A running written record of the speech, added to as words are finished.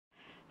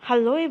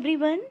Hello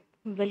everyone,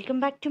 welcome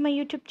back to my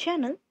YouTube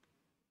channel.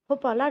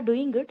 Hope all are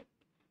doing good.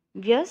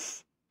 Yes,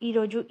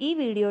 ఈరోజు ఈ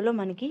వీడియోలో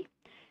మనకి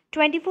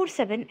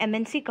 24/7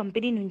 MNC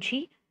company నుంచి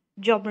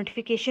job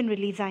notification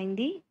release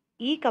అయింది.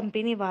 ఈ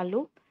కంపెనీ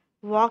వాళ్ళు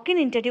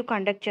వాక్-ఇన్ ఇంటర్వ్యూ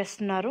కండక్ట్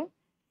చేస్తున్నారు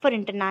ఫర్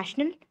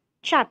ఇంటర్నేషనల్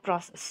చాట్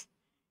ప్రాసెస్.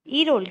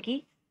 ఈ రోల్కి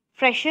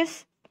ఫ్రెషర్స్,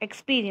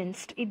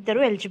 ఎక్స్పీరియన్స్డ్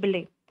ఇద్దరు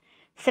ఎలిజిబులే.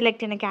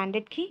 సెలెక్ట్ అయిన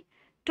క్యాండిడేట్కి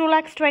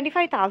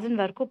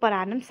 2,25,000 వరకు పర్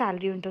యానం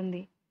శాలరీ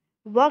ఉంటుంది.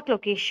 Work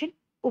location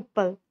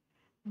Uppal.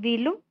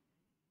 వీళ్ళు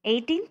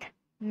 18th,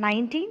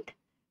 19th,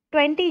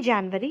 20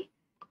 జనవరి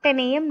 10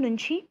 AM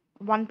నుంచి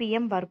 1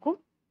 PM వరకు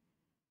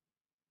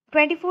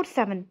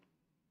 24/7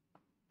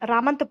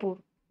 రామంతపూర్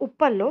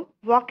ఉప్పల్లో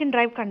వాక్-ఇన్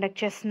డ్రైవ్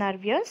కండక్ట్ చేస్తున్నారు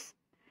వ్యూయర్స్.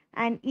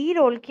 అండ్ ఈ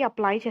రోల్కి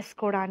అప్లై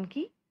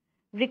చేసుకోవడానికి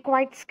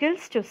రిక్వైర్డ్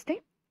స్కిల్స్ చూస్తే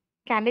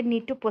candidate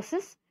need to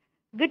possess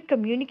good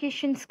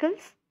communication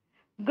skills,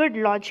 good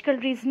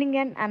logical reasoning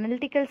and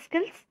analytical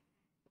skills,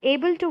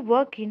 able to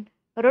work in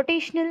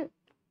rotational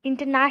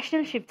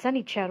international shifts అని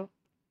ఇచ్చారు.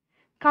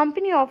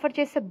 Company offer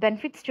చేసే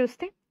benefits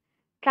చూస్తే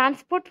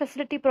transport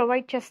facility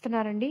provide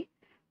చేస్తున్నారండి.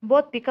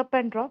 Both pickup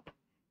and drop,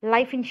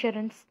 life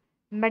insurance,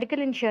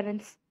 medical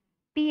insurance,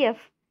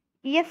 PF,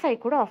 ESI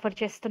కూడా offer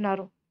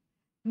చేస్తున్నారు.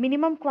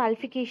 Minimum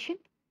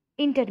qualification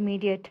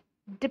intermediate,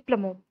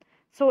 diploma.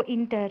 So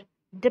inter,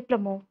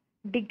 diploma,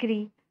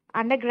 degree,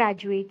 under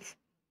graduates,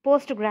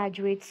 post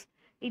graduates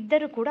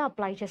ఇద్దరు కూడా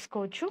apply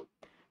చేసుకోవచ్చు.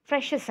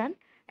 Freshers and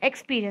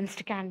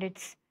experienced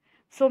candidates.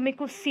 So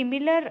మీకు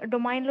similar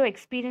డొమైన్లో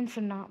experience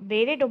ఉన్నా,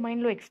 వేరే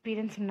డొమైన్లో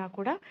ఎక్స్పీరియన్స్ ఉన్నా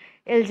కూడా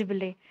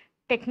ఎలిజిబులే.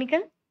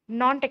 టెక్నికల్,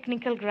 నాన్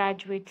టెక్నికల్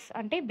గ్రాడ్యుయేట్స్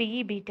అంటే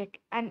BE, BTech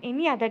and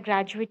any other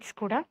graduates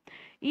కూడా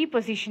ఈ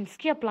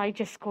పొజిషన్స్కి అప్లై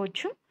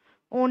చేసుకోవచ్చు.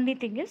 Only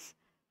thing is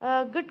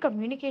good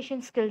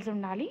communication skills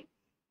ఉండాలి.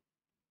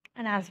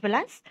 And as well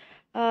as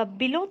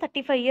below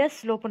 35 years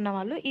లోపు ఉన్న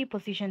వాళ్ళు ఈ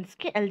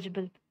పొజిషన్స్కి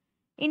ఎలిజిబుల్.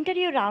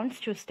 ఇంటర్వ్యూ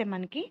రౌండ్స్ చూస్తే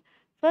మనకి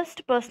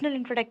first personal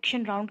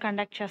introduction round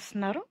conduct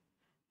చేస్తున్నారు,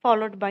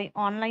 ఫాలోడ్ బై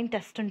ఆన్లైన్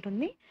టెస్ట్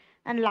ఉంటుంది,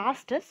 and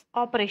last is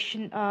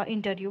operation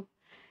interview.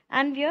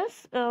 And viewers,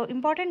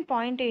 important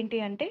point ఏంటి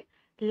అంటే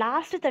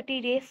లాస్ట్ 30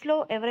 daysలో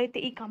ఎవరైతే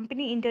ఈ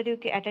కంపెనీ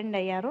ఇంటర్వ్యూకి అటెండ్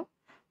అయ్యారో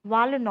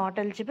వాళ్ళు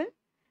not eligible,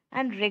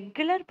 and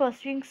regular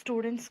pursuing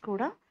students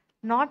కూడా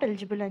నాట్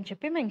ఎలిజిబుల్ అని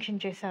చెప్పి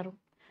మెన్షన్ చేశారు.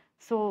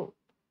 So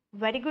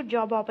very good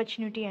job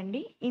opportunity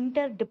అండి.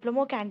 ఇంటర్,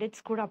 డిప్లొమో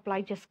క్యాండిడేట్స్ కూడా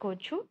అప్లై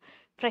చేసుకోవచ్చు.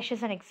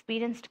 Freshers and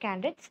experienced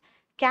candidates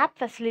cap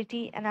facility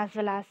and as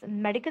well as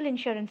medical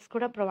insurance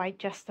కూడా ప్రొవైడ్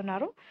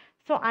చేస్తున్నారు.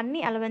 So అన్ని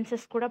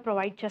అలవెన్సెస్ కూడా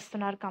ప్రొవైడ్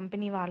చేస్తున్నారు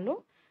కంపెనీ వాళ్ళు.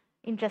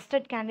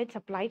 ఇంట్రెస్టెడ్ క్యాండిడేట్స్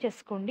అప్లై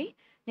చేసుకోండి.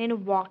 నేను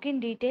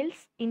walk-in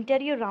details,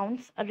 interview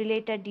rounds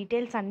related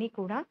details అన్నీ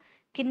కూడా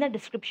కింద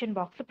డిస్క్రిప్షన్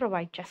బాక్స్లో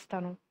ప్రొవైడ్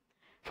చేస్తాను.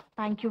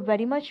 Thank you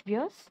very much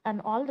viewers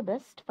and all the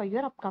best for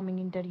your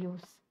upcoming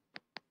interviews.